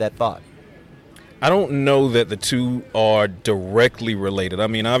think about that thought? I don't know that the two are directly related. I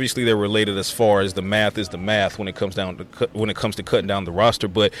mean, obviously they're related as far as the math is the math when it comes to cutting down the roster.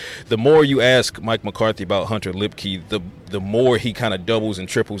 But the more you ask Mike McCarthy about Hunter Lepke, the more he kind of doubles and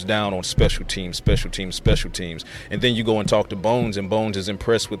triples down on special teams. And then you go and talk to Bones, and Bones is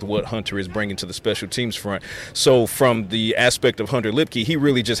impressed with what Hunter is bringing to the special teams front. So from the aspect of Hunter Lepke, he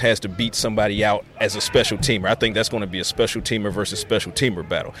really just has to beat somebody out as a special teamer. I think that's going to be a special teamer versus special teamer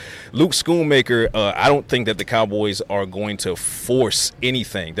battle. Luke Schoonmaker, I don't think that the Cowboys are going to force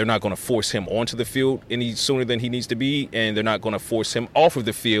anything. They're not going to force him onto the field any sooner than he needs to be, and they're not going to force him off of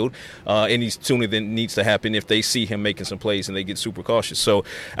the field any sooner than needs to happen if they see him making some plays and they get super cautious. So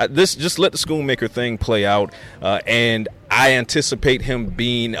just let the Schoonmaker thing play out, and I anticipate him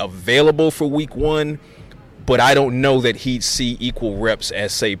being available for week 1, But I don't know that he'd see equal reps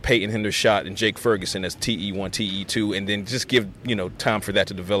as, say, Peyton Hendershot and Jake Ferguson as TE1, TE2, and then just give, time for that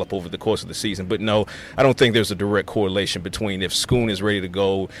to develop over the course of the season. But no, I don't think there's a direct correlation between if Schoon is ready to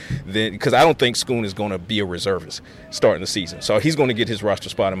go, then because I don't think Schoon is going to be a reservist starting the season. So he's going to get his roster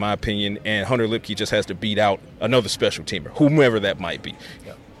spot, in my opinion, and Hunter Lipke just has to beat out another special teamer, whomever that might be.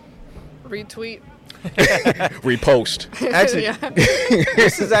 Yeah. Retweet. Repost. Actually,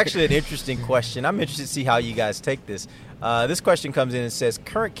 this is actually an interesting question. I'm interested to see how you guys take this. This question comes in and says,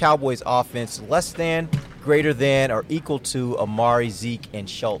 current Cowboys offense less than, greater than, or equal to Amari, Zeke, and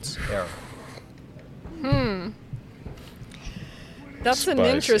Schultz era? That's Spicy. an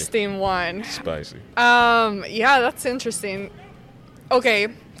interesting one. Spicy. Yeah, that's interesting. Okay.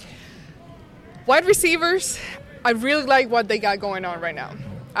 Wide receivers, I really like what they got going on right now.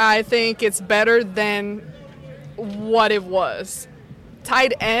 I think it's better than what it was.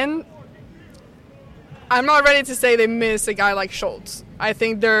 Tight end, I'm not ready to say they miss a guy like Schultz. I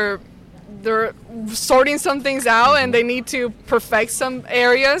think they're sorting some things out, and they need to perfect some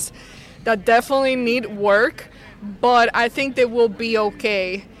areas that definitely need work, but I think they will be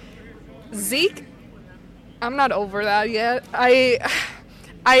okay. Zeke, I'm not over that yet. I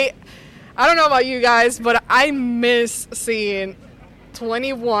don't know about you guys, but I miss seeing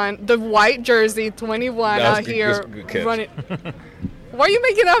 21, the white jersey, 21 out here running. Why are you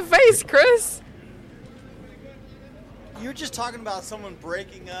making that face, Chris? You're just talking about someone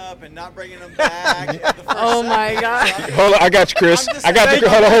breaking up and not bringing them back. Oh my God! Hold on, I got you, Chris. I got you.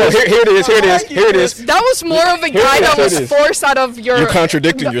 Hold on. Here it is. That was more of a guy that was forced out of your. You're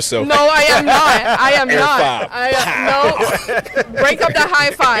contradicting yourself. No, I am not. I am Air not. No, break up that high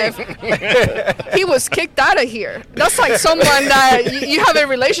five. He was kicked out of here. That's like someone that you have a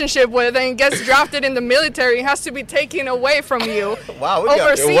relationship with and gets drafted in the military and has to be taken away from you. Wow.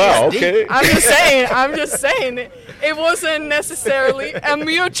 Overseas. Wow. Okay. I'm just saying. It wasn't necessarily a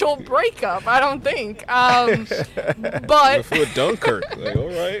mutual breakup, I don't think. But for Dunkirk, all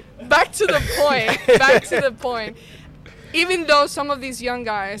right. Back to the point. Even though some of these young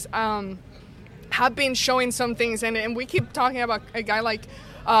guys have been showing some things, and we keep talking about a guy like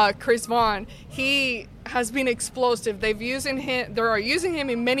Chris Vaughn, he has been explosive. They are using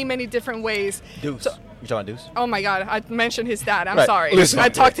him in many, many different ways. Deuce. You talking Deuce? Oh my God! I mentioned his dad. I'm right. sorry. Listen, I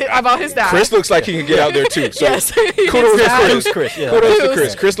talked about his dad. Chris looks like he can get out there too. So yes, kudos to Chris. Yeah. Kudos to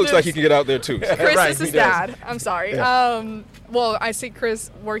Chris. Chris looks like he can get out there too. Chris right, is his dad. I'm sorry. Yeah. Well, I see Chris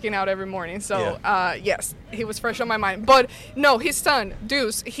working out every morning, so yes, he was fresh on my mind. But no, his son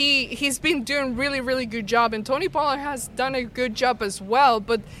Deuce, he's been doing really, really good job, and Tony Pollard has done a good job as well.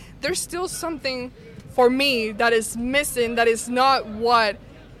 But there's still something for me that is missing. That is not what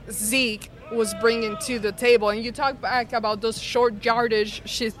Zeke was bringing to the table. And you talk back about those short yardage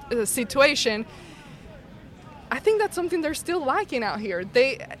situation. I think that's something they're still lacking out here.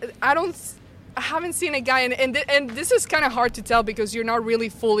 I haven't seen a guy, and this is kind of hard to tell because you're not really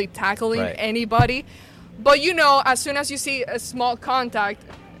fully tackling anybody. But as soon as you see a small contact,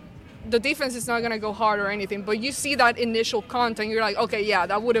 the defense is not going to go hard or anything. But you see that initial contact, you're like, okay, yeah,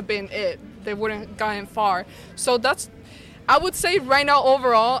 that would have been it. They wouldn't have gotten far. So I would say right now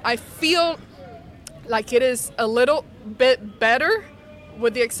overall, I feel like it is a little bit better,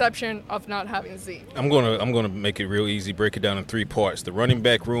 with the exception of not having Zeke. I'm gonna make it real easy. Break it down in three parts. The running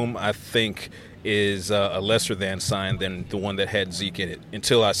back room, I think, is a lesser than sign than the one that had Zeke in it.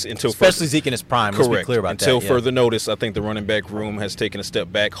 Especially Zeke in his prime. Correct. Let's be clear about that. Until further notice, I think the running back room has taken a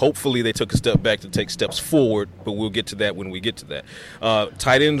step back. Hopefully, they took a step back to take steps forward, but we'll get to that when we get to that.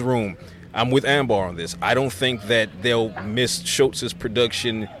 Tight end room. I'm with Ambar on this. I don't think that they'll miss Schultz's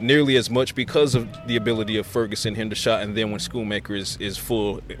production nearly as much because of the ability of Ferguson, Hendershot, and then when Schoonmaker is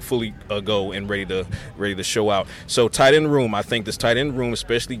fully go and ready to show out. So tight end room, I think this tight end room,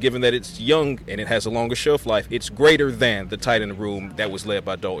 especially given that it's young and it has a longer shelf life, it's greater than the tight end room that was led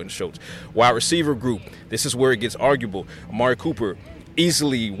by Dalton Schultz. Wide receiver group, this is where it gets arguable. Amari Cooper,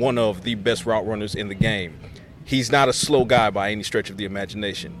 easily one of the best route runners in the game. He's not a slow guy by any stretch of the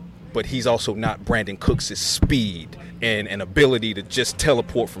imagination, but he's also not Brandon Cooks' speed and an ability to just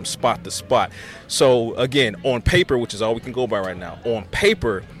teleport from spot to spot. So, again, on paper, which is all we can go by right now, on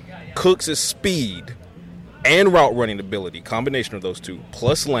paper, Cooks' speed and route running ability, combination of those two,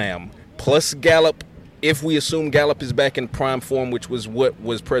 plus Lamb, plus Gallup, if we assume Gallup is back in prime form, which was what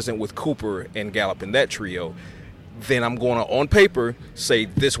was present with Cooper and Gallup in that trio, then I'm going to, on paper, say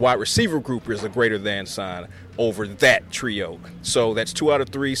this wide receiver group is a greater than sign over that trio. So that's 2 out of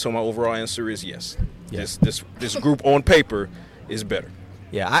 3. So my overall answer is yes. This group on paper is better.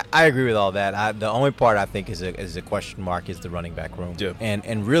 Yeah, I agree with all that. The only part I think is a question mark is the running back room. Yeah.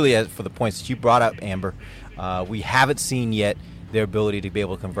 And really, as for the points that you brought up, Amber, we haven't seen yet their ability to be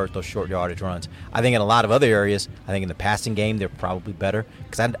able to convert those short yardage runs. I think in a lot of other areas, I think in the passing game, they're probably better.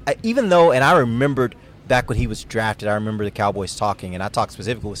 Because even though, and I remembered back when he was drafted, I remember the Cowboys talking, and I talked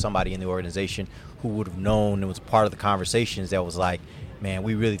specifically with somebody in the organization who would have known and was part of the conversations that was like, man,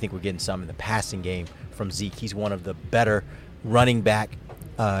 we really think we're getting something in the passing game from Zeke. He's one of the better running back,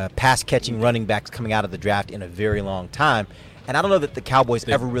 pass-catching running backs coming out of the draft in a very long time. And I don't know that the Cowboys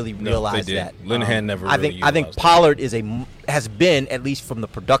ever really realized that. Linehan never really I think Pollard has been, at least from the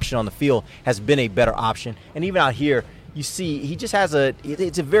production on the field, has been a better option. And even out here, you see he just has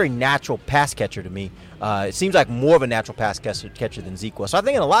it's a very natural pass catcher to me. It seems like more of a natural pass catcher than Zeke was. So I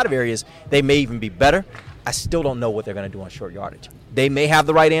think in a lot of areas they may even be better. I still don't know what they're going to do on short yardage. They may have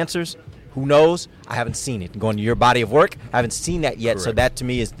the right answers. Who knows? I haven't seen it. Going to your body of work, I haven't seen that yet. Correct. So that to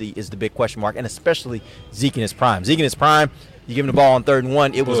me is the big question mark, and especially Zeke in his prime. Zeke in his prime, you give him the ball on 3rd and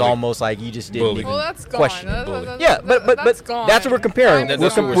 1, it was almost like you just didn't even question it. But that's gone. That's what we're comparing.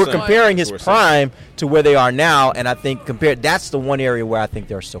 We're comparing his prime to where they are now, and I think that's the one area where I think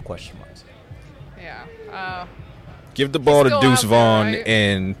there are still question marks. Yeah. Give the ball to Deuce Vaughn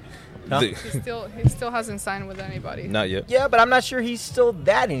and. He still hasn't signed with anybody. Not yet. Yeah, but I'm not sure he's still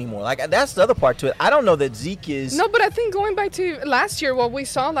that anymore. Like, that's the other part to it. I don't know that Zeke is. No, but I think going back to last year, what we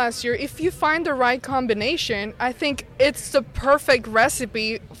saw last year, if you find the right combination, I think it's the perfect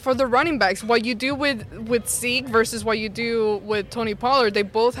recipe for the running backs. What you do with Zeke versus what you do with Tony Pollard, they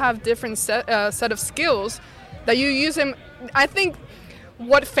both have different set of skills that you use him. I think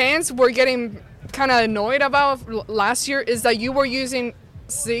what fans were getting kind of annoyed about last year is that you were using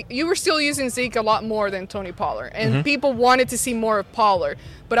Zeke, you were still using Zeke a lot more than Tony Pollard, and people wanted to see more of Pollard.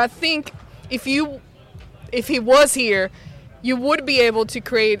 But I think if he was here, you would be able to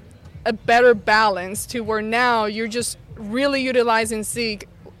create a better balance to where now you're just really utilizing Zeke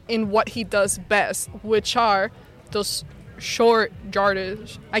in what he does best, which are those short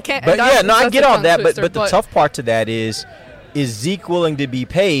yardage. I can't. But I get all that. But the tough part to that is Zeke willing to be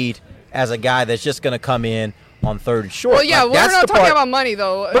paid as a guy that's just going to come in on 3rd and short? Well, yeah, we're not talking about money,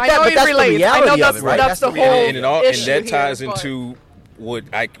 though. I know it relates. I know that's the whole issue. And that ties into what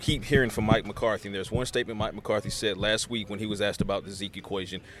I keep hearing from Mike McCarthy. And there's one statement Mike McCarthy said last week when he was asked about the Zeke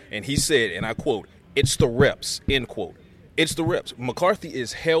equation. And he said, and I quote, "It's the reps," end quote. It's the reps. McCarthy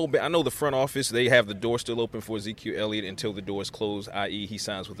is hell-bent. I know the front office, they have the door still open for Ezekiel Elliott until the door is closed, i.e. he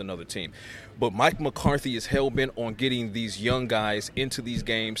signs with another team. But Mike McCarthy is hell-bent on getting these young guys into these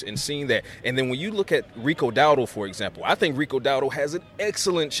games and seeing that. And then when you look at Rico Dowdle, for example, I think Rico Dowdle has an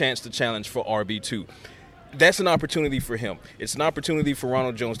excellent chance to challenge for RB2. That's an opportunity for him. It's an opportunity for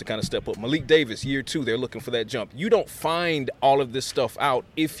Ronald Jones to kind of step up. Malik Davis, year 2, they're looking for that jump. You don't find all of this stuff out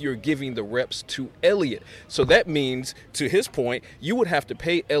if you're giving the reps to Elliott. So that means, to his point, you would have to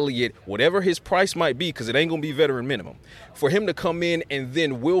pay Elliott whatever his price might be, because it ain't going to be veteran minimum, for him to come in and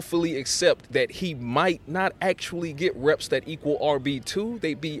then willfully accept that he might not actually get reps that equal RB2.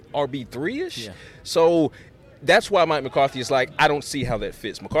 They'd be RB3-ish. Yeah. So that's why Mike McCarthy is like, I don't see how that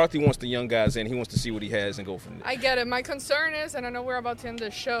fits. McCarthy wants the young guys in. He wants to see what he has and go from there. I get it. My concern is, and I know we're about to end the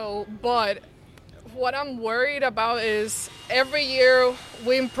show, but what I'm worried about is every year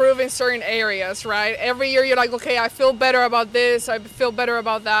we improve in certain areas, right? Every year you're like, okay, I feel better about this. I feel better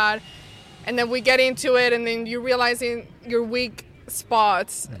about that. And then we get into it, and then you're realizing your weak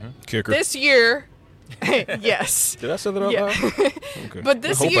spots. Kicker. This year... Yes. Did I say that out loud? Okay. But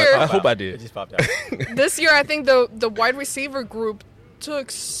this year, I hope I did. It just popped out. This year, I think the wide receiver group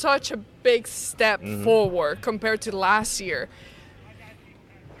took such a big step forward compared to last year.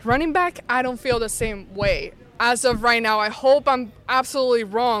 Running back, I don't feel the same way. As of right now, I hope I'm absolutely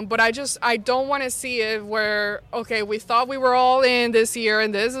wrong, but I don't want to see it where, okay, we thought we were all in this year,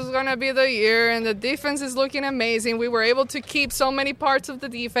 and this is going to be the year, and the defense is looking amazing. We were able to keep so many parts of the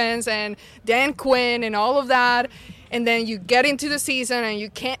defense, and Dan Quinn and all of that, and then you get into the season, and you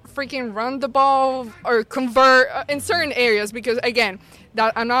can't freaking run the ball or convert in certain areas, because, again,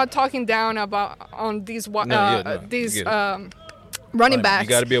 I'm not talking down on these running backs. You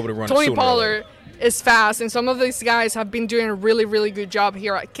got to be able to run Tony sooner Pollard is fast, and some of these guys have been doing a really, really good job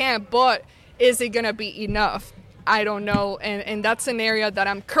here at camp, but is it going to be enough? I don't know, and that's an area that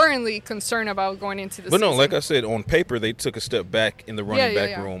I'm currently concerned about going into the season. But no, like I said, on paper, they took a step back in the running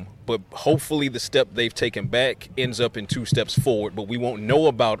back room, but hopefully the step they've taken back ends up in 2 steps forward, but we won't know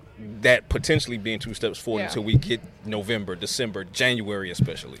about that potentially being 2 steps forward until we get November, December, January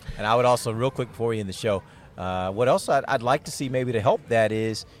especially. And I would also, real quick before we end the show, what else I'd like to see maybe to help that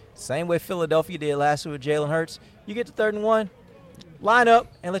is, same way Philadelphia did last year with Jalen Hurts, you get to 3rd and 1, Line up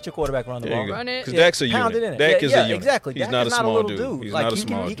and let your quarterback run the ball. Run it. Because Dak's a Pound unit. it in it. Dak is a unit. Exactly. He's Dak not is a small little dude. He's like, not a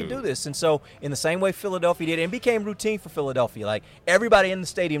small he dude. can do this. And so in the same way Philadelphia did, and it became routine for Philadelphia, like everybody in the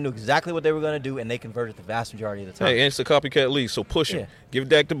stadium knew exactly what they were going to do, and they converted the vast majority of the time. Hey, and it's a copycat league, so push him. Yeah. Give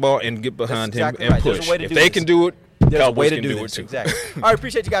Dak the ball and get behind That's exactly him right. and There's push. a way to If do they this. can do it, There's a Cowboys way to can do do it this. too. Exactly. All right,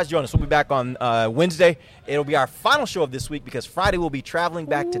 appreciate you guys joining us. We'll be back on Wednesday. It'll be our final show of this week because Friday we'll be traveling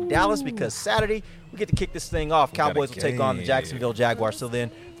back to Dallas because Saturday we get to kick this thing off. Cowboys will take on the Jacksonville Jaguars. So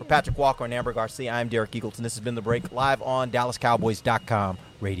then, for Patrick Walker and Amber Garcia, I'm Derek Eagleton. This has been The Break live on DallasCowboys.com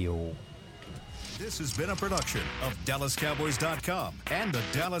radio. This has been a production of DallasCowboys.com and the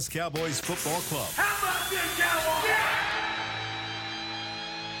Dallas Cowboys Football Club. How about this, Cowboys?